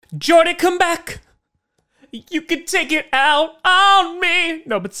Jordy, come back. You can take it out on me.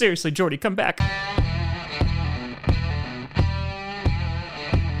 No, but seriously, Jordy, come back.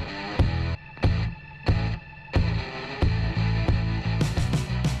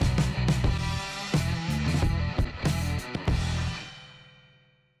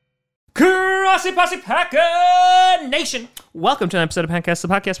 Crossy Posse Packer Nation. Welcome to an episode of Packcast, the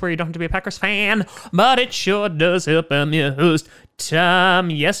podcast where you don't have to be a Packers fan, but it sure does help. I'm your host, Tom.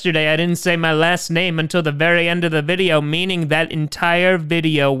 Yesterday, I didn't say my last name until the very end of the video, meaning that entire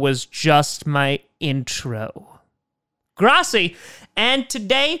video was just my intro. Grossi. And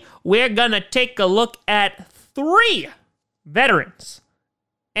today, we're gonna take a look at 3 veterans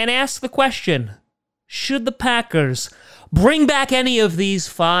and ask the question, should the Packers bring back any of these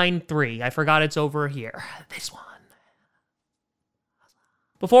fine 3? I forgot it's over here. This one.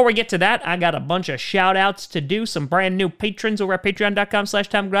 Before we get to that, I got a bunch of shout-outs to do. Some brand new patrons over at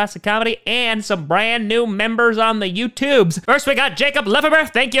patreon.com/TomGrossiComedy and some brand new members on the YouTubes. First, we got Jacob Lefebvre.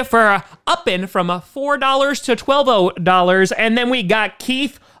 Thank you for upping from $4 to $12. And then we got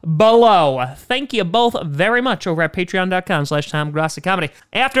Keith Below. Thank you both very much over at patreon.com/TomGrossiComedy.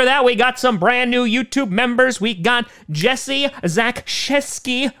 After that, we got some brand new YouTube members. We got Jesse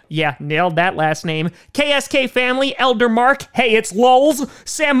Zakshesky. Yeah, nailed that last name. KSK Family, Elder Mark, Hey It's Lulz,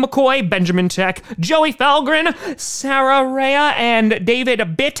 Sam McCoy, Benjamin Tech, Joey Falgren, Sarah Rhea, and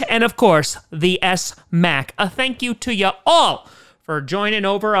David Bitt, and of course, the S Mac. A thank you to you all for joining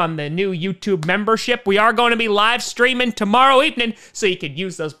over on the new YouTube membership. We are going to be live streaming tomorrow evening, so you could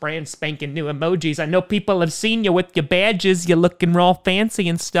use those brand spanking new emojis. I know people have seen you with your badges. You're looking all fancy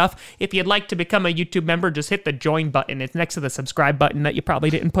and stuff. If you'd like to become a YouTube member, just hit the join button. It's next to the subscribe button that you probably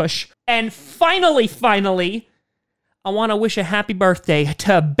didn't push. And finally, I want to wish a happy birthday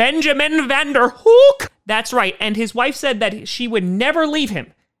to Benjamin Vanderhoek. That's right, and his wife said that she would never leave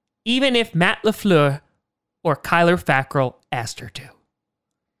him, even if Matt LaFleur or Kyler Fackrell asked her to.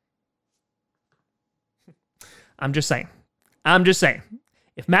 I'm just saying.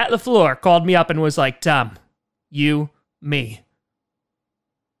 If Matt LaFleur called me up and was like, Tom, you, me,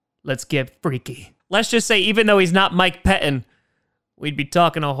 let's get freaky. Let's just say, even though he's not Mike Pettin, we'd be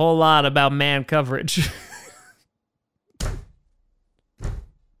talking a whole lot about man coverage.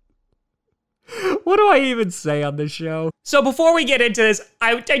 What do I even say on this show? So before we get into this,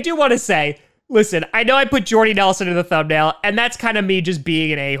 I do want to say, listen, I know I put Jordy Nelson in the thumbnail, and that's kind of me just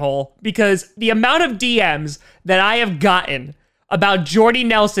being an a-hole, because the amount of DMs that I have gotten about Jordy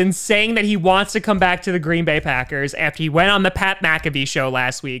Nelson saying that he wants to come back to the Green Bay Packers after he went on the Pat McAfee show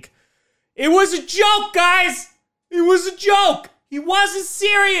last week. It was a joke, guys! It was a joke! He wasn't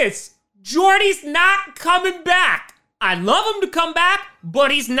serious! Jordy's not coming back! I love him to come back,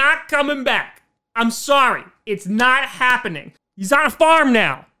 but he's not coming back. I'm sorry. It's not happening. He's on a farm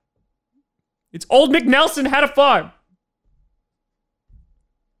now. It's old McNelson had a farm.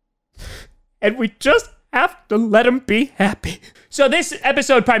 And we just have to let him be happy. So this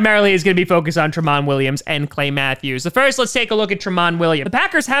episode primarily is going to be focused on Tramon Williams and Clay Matthews. But first, let's take a look at Tramon Williams. The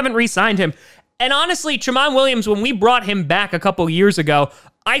Packers haven't re-signed him. And honestly, Tramon Williams, when we brought him back a couple years ago,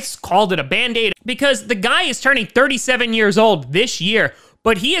 I called it a Band-Aid because the guy is turning 37 years old this year.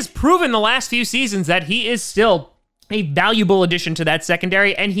 But he has proven the last few seasons that he is still a valuable addition to that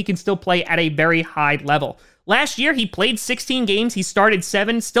secondary, and he can still play at a very high level. Last year, he played 16 games. He started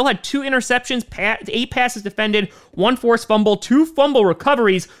 7, still had 2 interceptions, 8 passes defended, 1 forced fumble, 2 fumble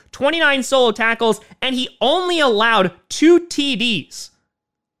recoveries, 29 solo tackles, and he only allowed 2 TDs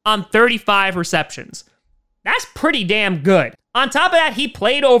on 35 receptions. That's pretty damn good. On top of that, he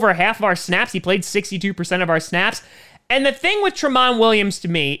played over half of our snaps. He played 62% of our snaps. And the thing with Tramon Williams to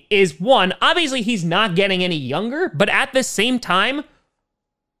me is, one, obviously he's not getting any younger, but at the same time,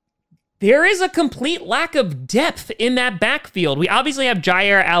 there is a complete lack of depth in that backfield. We obviously have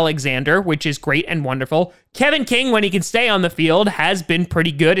Jaire Alexander, which is great and wonderful. Kevin King, when he can stay on the field, has been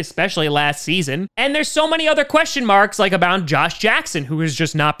pretty good, especially last season. And there's so many other question marks, like about Josh Jackson, who has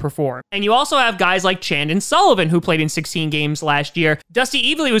just not performed. And you also have guys like Chandon Sullivan, who played in 16 games last year.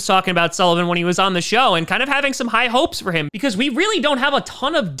 Dusty Evely was talking about Sullivan when he was on the show and kind of having some high hopes for him because we really don't have a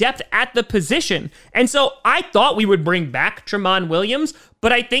ton of depth at the position. And so I thought we would bring back Tramon Williams,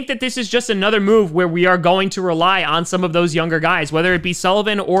 but I think that this is just another move where we are going to rely on some of those younger guys, whether it be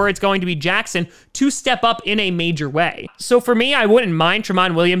Sullivan or it's going to be Jackson, to step up in a major way. So for me, I wouldn't mind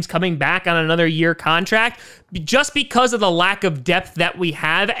Tramon Williams coming back on another year contract just because of the lack of depth that we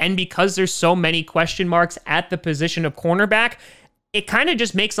have and because there's so many question marks at the position of cornerback. it kind of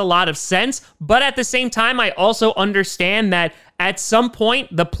just makes a lot of sense. But at the same time, I also understand that at some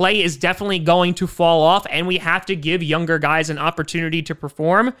point, the play is definitely going to fall off, and we have to give younger guys an opportunity to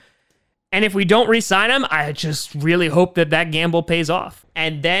perform. And if we don't re-sign him, I just really hope that that gamble pays off.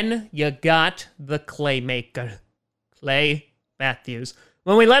 And then you got the Claymaker, Clay Matthews.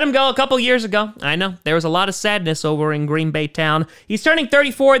 When we let him go a couple years ago, I know, there was a lot of sadness over in Green Bay Town. He's turning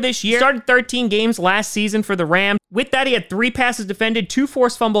 34 this year, started 13 games last season for the Rams. With that, he had 3 passes defended, 2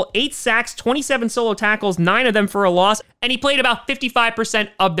 forced fumble, 8 sacks, 27 solo tackles, 9 of them for a loss, and he played about 55%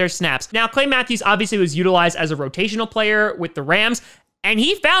 of their snaps. Now, Clay Matthews obviously was utilized as a rotational player with the Rams, and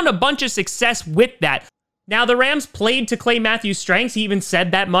he found a bunch of success with that. Now, the Rams played to Clay Matthews' strengths. He even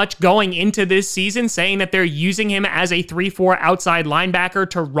said that much going into this season, saying that they're using him as a 3-4 outside linebacker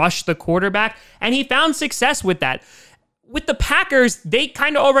to rush the quarterback, and he found success with that. With the Packers, they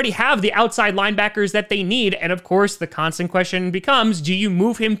kind of already have the outside linebackers that they need, and of course, the constant question becomes, do you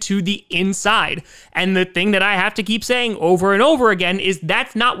move him to the inside? And the thing that I have to keep saying over and over again is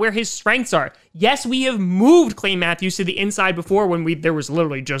that's not where his strengths are. Yes, we have moved Clay Matthews to the inside before when there was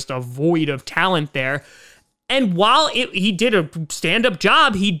literally just a void of talent there. And while he did a stand-up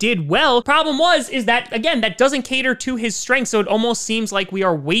job, he did well. Problem is that, again, that doesn't cater to his strengths, so it almost seems like we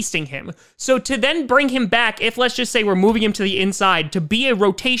are wasting him. So to then bring him back, if let's just say we're moving him to the inside, to be a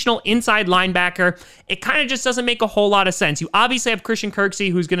rotational inside linebacker, it kind of just doesn't make a whole lot of sense. You obviously have Christian Kirksey,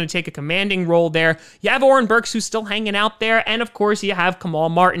 who's going to take a commanding role there. You have Oren Burks, who's still hanging out there. And of course, you have Kamal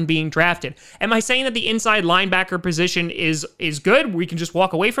Martin being drafted. Am I saying that the inside linebacker position is good? We can just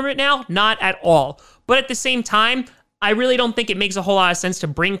walk away from it now? Not at all. But at the same time, I really don't think it makes a whole lot of sense to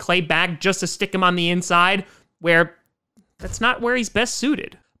bring Clay back just to stick him on the inside, where that's not where he's best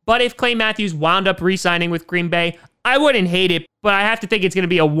suited. But if Clay Matthews wound up re-signing with Green Bay, I wouldn't hate it, but I have to think it's going to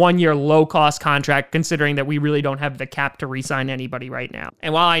be a 1-year low-cost contract, considering that we really don't have the cap to re-sign anybody right now.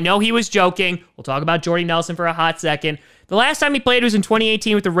 And while I know he was joking, we'll talk about Jordy Nelson for a hot second. The last time he played was in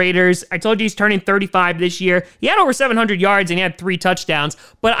 2018 with the Raiders. I told you he's turning 35 this year. He had over 700 yards and he had 3 touchdowns.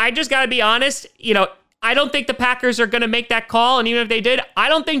 But I just got to be honest, I don't think the Packers are going to make that call. And even if they did, I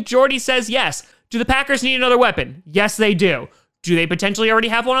don't think Jordy says yes. Do the Packers need another weapon? Yes, they do. Do they potentially already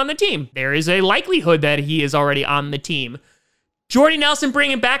have one on the team? There is a likelihood that he is already on the team. Jordy Nelson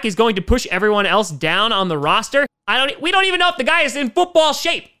bringing him back is going to push everyone else down on the roster. We don't even know if the guy is in football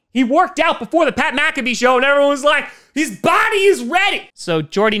shape. He worked out before the Pat McAfee show and everyone was like, his body is ready. So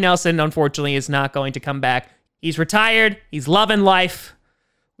Jordy Nelson, unfortunately, is not going to come back. He's retired. He's loving life.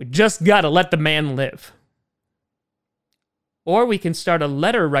 We just got to let the man live. Or we can start a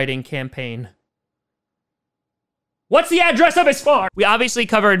letter writing campaign. What's the address of his farm? We obviously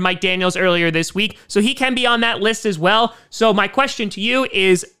covered Mike Daniels earlier this week, so he can be on that list as well. So my question to you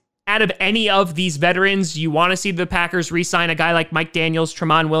is, out of any of these veterans, you want to see the Packers re-sign a guy like Mike Daniels,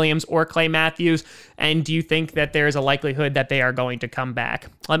 Tramon Williams, or Clay Matthews? And do you think that there is a likelihood that they are going to come back?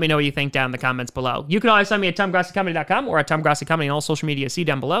 Let me know what you think down in the comments below. You can always find me at TomGrassiComedy.com or at TomGrassiComedy on all social media. See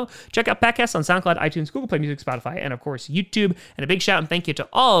down below. Check out podcasts on SoundCloud, iTunes, Google Play Music, Spotify, and of course, YouTube. And a big shout and thank you to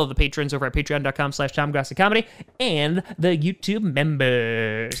all of the patrons over at patreon.com/TomGrassiComedy and the YouTube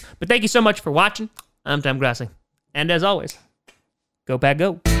members. But thank you so much for watching. I'm Tom Grassi. And as always, go Pack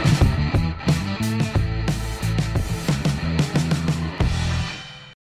Go.